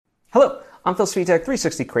Hello, I'm Phil Svitek,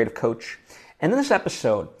 360 Creative Coach, and in this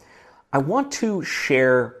episode, I want to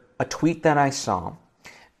share a tweet that I saw,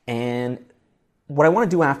 and what I want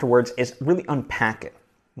to do afterwards is really unpack it,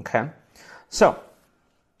 okay? So,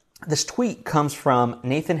 this tweet comes from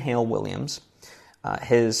Nathan Hale Williams.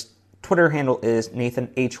 His Twitter handle is Nathan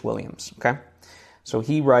H. Williams, okay? So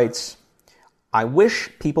he writes, I wish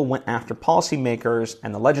people went after policymakers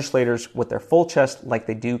and the legislators with their full chest like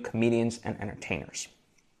they do comedians and entertainers.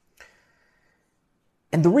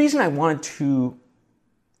 And the reason I wanted to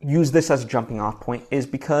use this as a jumping off point is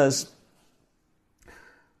because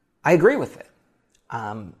I agree with it.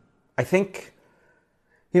 I think,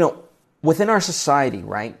 within our society,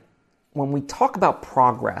 right, when we talk about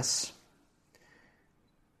progress,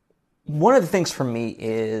 one of the things for me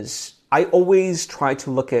is I always try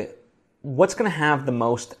to look at what's going to have the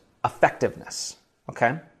most effectiveness,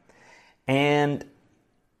 okay? And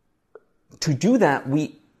to do that,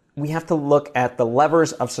 we have to look at the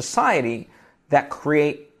levers of society that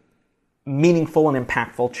create meaningful and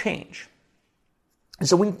impactful change. And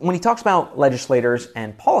so when he talks about legislators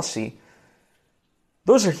and policy,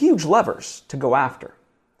 those are huge levers to go after.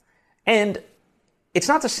 And it's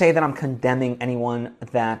not to say that I'm condemning anyone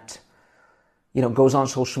that, goes on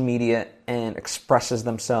social media and expresses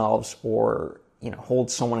themselves or,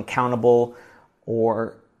 holds someone accountable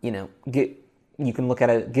or, you can look at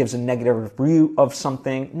it, gives a negative review of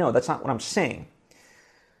something. No, that's not what I'm saying.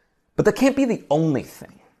 But that can't be the only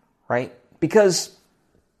thing, right? Because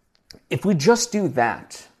if we just do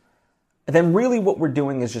that, then really what we're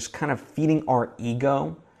doing is just kind of feeding our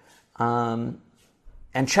ego and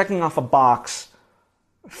checking off a box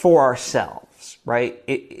for ourselves, right?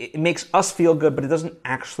 It makes us feel good, but it doesn't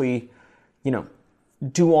actually,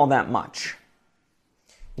 do all that much.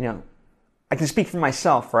 I can speak for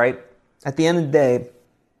myself, right? At the end of the day,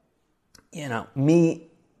 me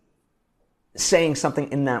saying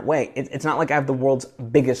something in that way, it's not like I have the world's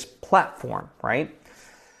biggest platform, right?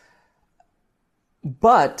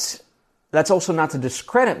 But that's also not to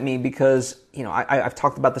discredit me because, I've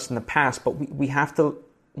talked about this in the past, but we have to,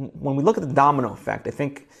 when we look at the domino effect, I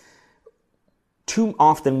think too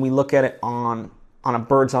often we look at it on a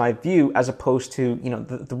bird's eye view as opposed to,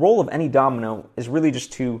 the role of any domino is really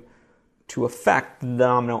just to affect the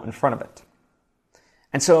domino in front of it.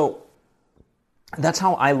 And so that's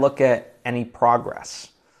how I look at any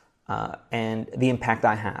progress and the impact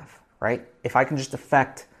I have, right? If I can just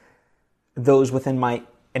affect those within my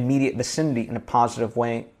immediate vicinity in a positive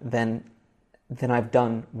way, then I've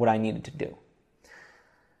done what I needed to do.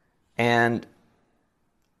 And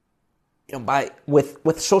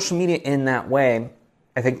with social media in that way,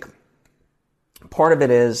 I think part of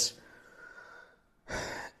it is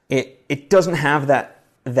it doesn't have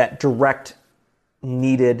that direct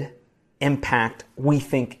needed impact we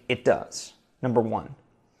think it does. Number one.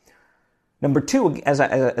 Number two, as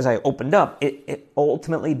I opened up, it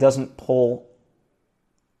ultimately doesn't pull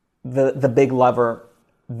the big lever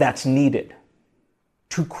that's needed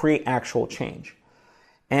to create actual change.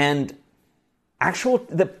 And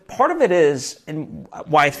the part of it is, and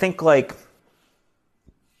why I think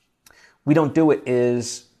we don't do it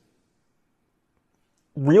is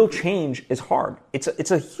real change is hard.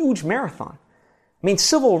 It's a huge marathon. I mean,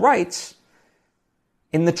 civil rights,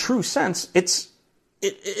 in the true sense, it's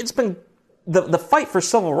been the fight for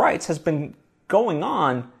civil rights has been going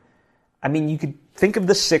on. I mean, you could think of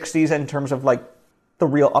the 60s in terms of the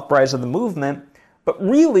real uprise of the movement, but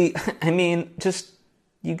really, I mean, just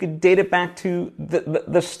you could date it back to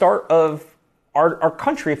the start of our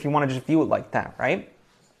country if you want to just view it like that, right?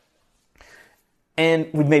 And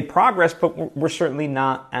we've made progress, but we're certainly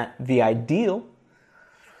not at the ideal.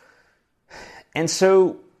 And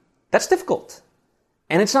so that's difficult.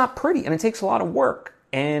 And it's not pretty, and it takes a lot of work.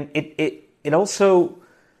 And it also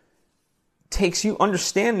takes you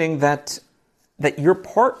understanding that you're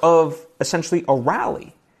part of essentially a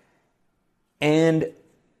rally. And,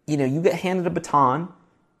 you get handed a baton,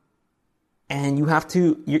 and you have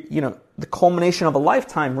to, the culmination of a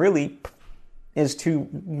lifetime really is to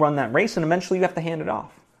run that race, and eventually you have to hand it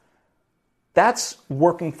off. That's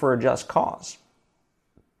working for a just cause.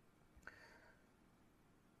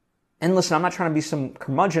 And listen, I'm not trying to be some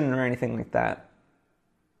curmudgeon or anything like that,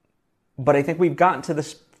 but I think we've gotten to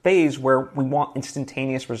this phase where we want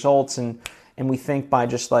instantaneous results, and we think by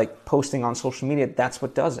just posting on social media, that's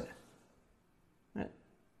what does it. It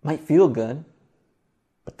might feel good,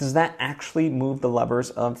 but does that actually move the levers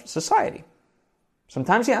of society?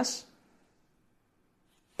 Sometimes yes.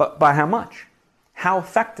 But by how much? How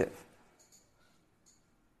effective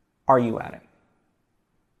are you at it?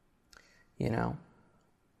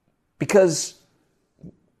 Because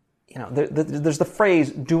there's the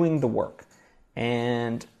phrase doing the work.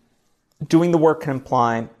 And doing the work can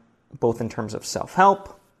imply both in terms of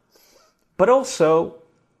self-help, but also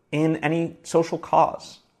in any social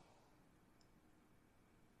cause.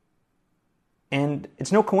 And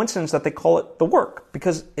it's no coincidence that they call it the work,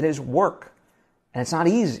 because it is work, and it's not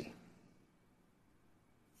easy.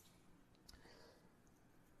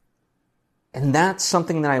 And that's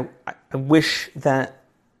something that I wish that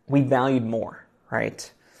we valued more, right?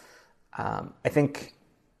 I think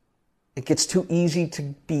it gets too easy to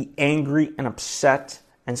be angry and upset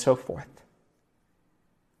and so forth.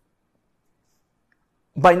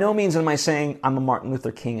 By no means am I saying I'm a Martin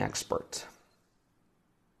Luther King expert.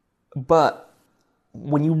 But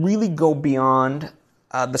when you really go beyond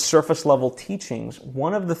the surface level teachings,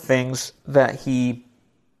 one of the things that he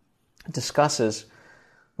discusses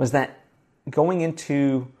was that going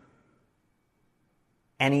into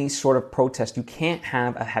any sort of protest, you can't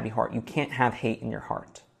have a heavy heart. You can't have hate in your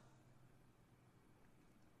heart.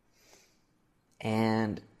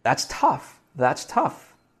 And that's tough. That's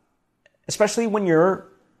tough. Especially when you're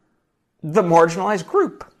the marginalized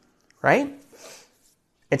group, right?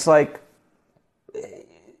 It's like,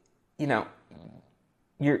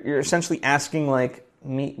 you're essentially asking like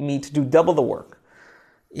me to do double the work,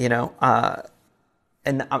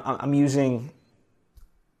 and I'm using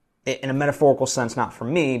it in a metaphorical sense, not for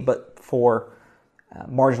me, but for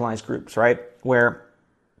marginalized groups, right? Where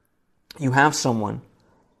you have someone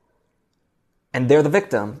and they're the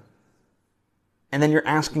victim, and then you're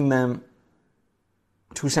asking them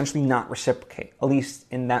to essentially not reciprocate, at least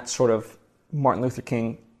in that sort of Martin Luther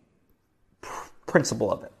King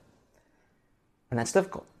principle of it. And that's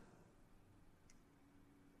difficult.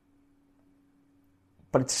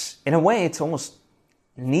 But it's, in a way, it's almost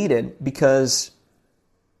needed, because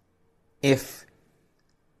if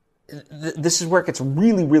this is where it gets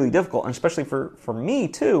really, really difficult, and especially for me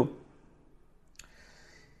too,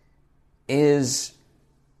 is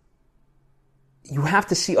you have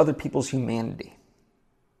to see other people's humanity,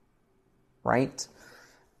 right?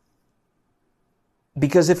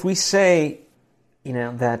 Because if we say,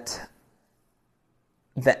 that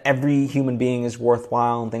every human being is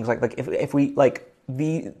worthwhile and things like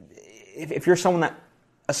if you're someone that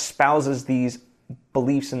espouses these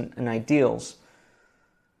beliefs and ideals,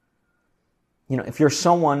 if you're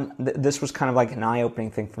someone, this was kind of like an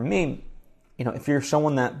eye-opening thing for me, if you're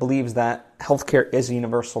someone that believes that healthcare is a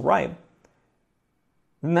universal right,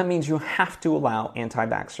 then that means you have to allow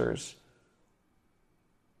anti-vaxxers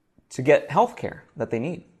to get healthcare that they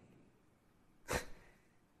need.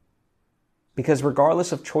 Because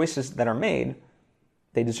regardless of choices that are made,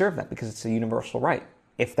 they deserve that, because it's a universal right,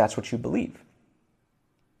 if that's what you believe.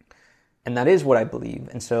 And that is what I believe,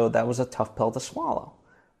 and so that was a tough pill to swallow.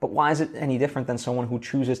 But why is it any different than someone who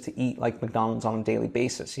chooses to eat like McDonald's on a daily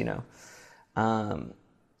basis, or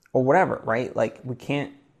whatever, right? Like,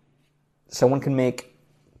 someone can make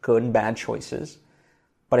good and bad choices,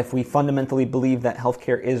 but if we fundamentally believe that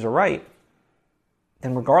healthcare is a right,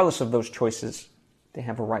 then regardless of those choices, they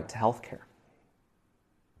have a right to healthcare.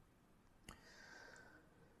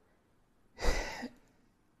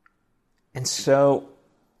 And so,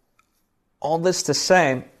 all this to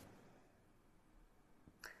say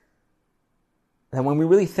that when we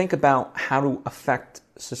really think about how to affect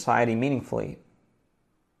society meaningfully,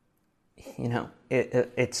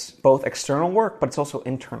 it's both external work, but it's also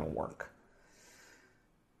internal work.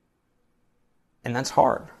 And that's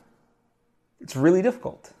hard. It's really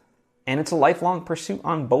difficult. And it's a lifelong pursuit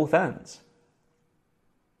on both ends.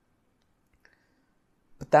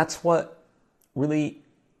 But that's what really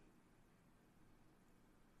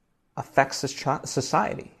affects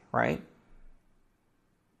society, right?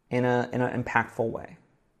 In an impactful way.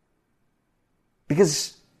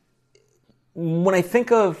 Because when I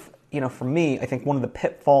think of, for me, I think one of the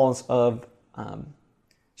pitfalls of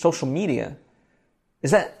social media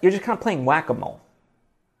is that you're just kind of playing whack-a-mole.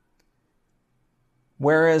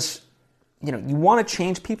 Whereas, you want to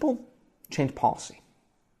change people, change policy.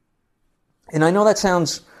 And I know that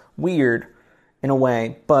sounds weird in a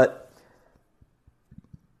way, but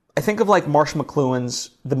I think of like Marsh McLuhan's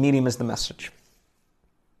 "The Medium is the Message."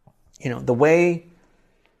 The way,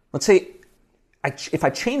 let's say, if I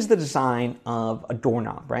change the design of a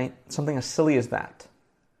doorknob, right? Something as silly as that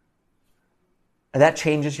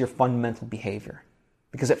changes your fundamental behavior,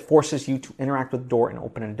 because it forces you to interact with the door and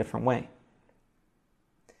open in a different way.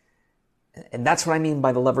 And that's what I mean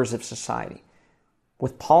by the levers of society.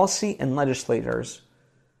 With policy and legislators,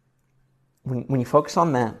 when you focus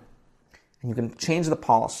on that, and you can change the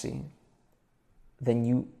policy, then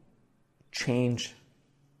you change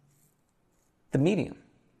the medium.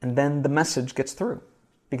 And then the message gets through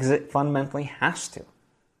because it fundamentally has to.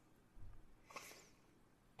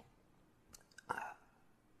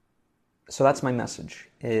 So that's my message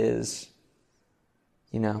is,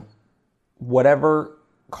 whatever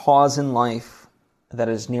cause in life that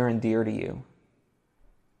is near and dear to you,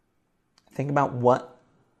 think about what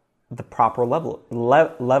the proper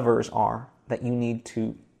levers are that you need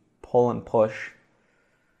to pull and push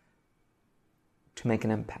to make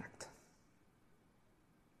an impact.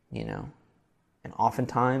 And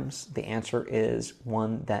oftentimes the answer is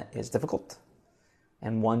one that is difficult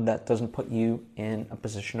and one that doesn't put you in a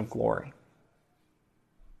position of glory.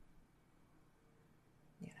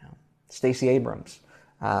 Stacey Abrams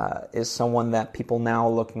is someone that people now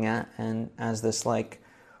are looking at and as this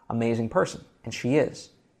amazing person, and she is.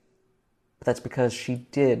 But that's because she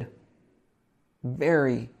did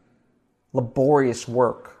very laborious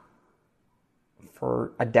work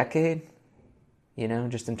for a decade,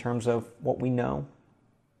 just in terms of what we know.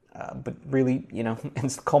 But really,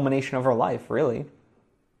 it's the culmination of her life, really.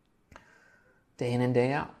 Day in and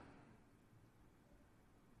day out.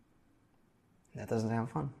 That doesn't sound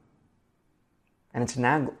fun. And it's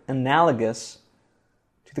analogous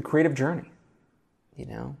to the creative journey,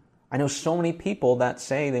 I know so many people that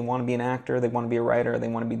say they want to be an actor, they want to be a writer, they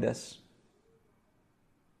want to be this.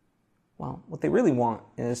 Well, what they really want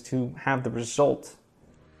is to have the result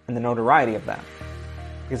and the notoriety of that.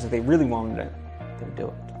 Because if they really wanted it, they would do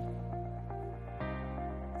it.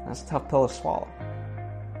 That's a tough pill to swallow.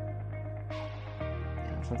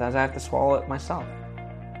 Sometimes I have to swallow it myself.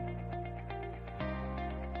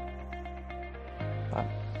 But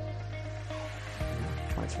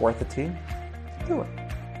when it's worth it to you, do it.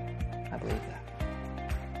 I believe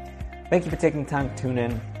that. Thank you for taking the time to tune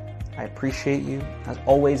in. I appreciate you. As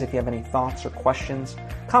always, if you have any thoughts or questions,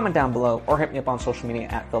 comment down below or hit me up on social media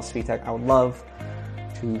at Phil Svitek. I would love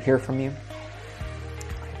to hear from you.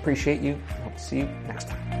 I appreciate you. I hope to see you next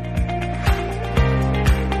time.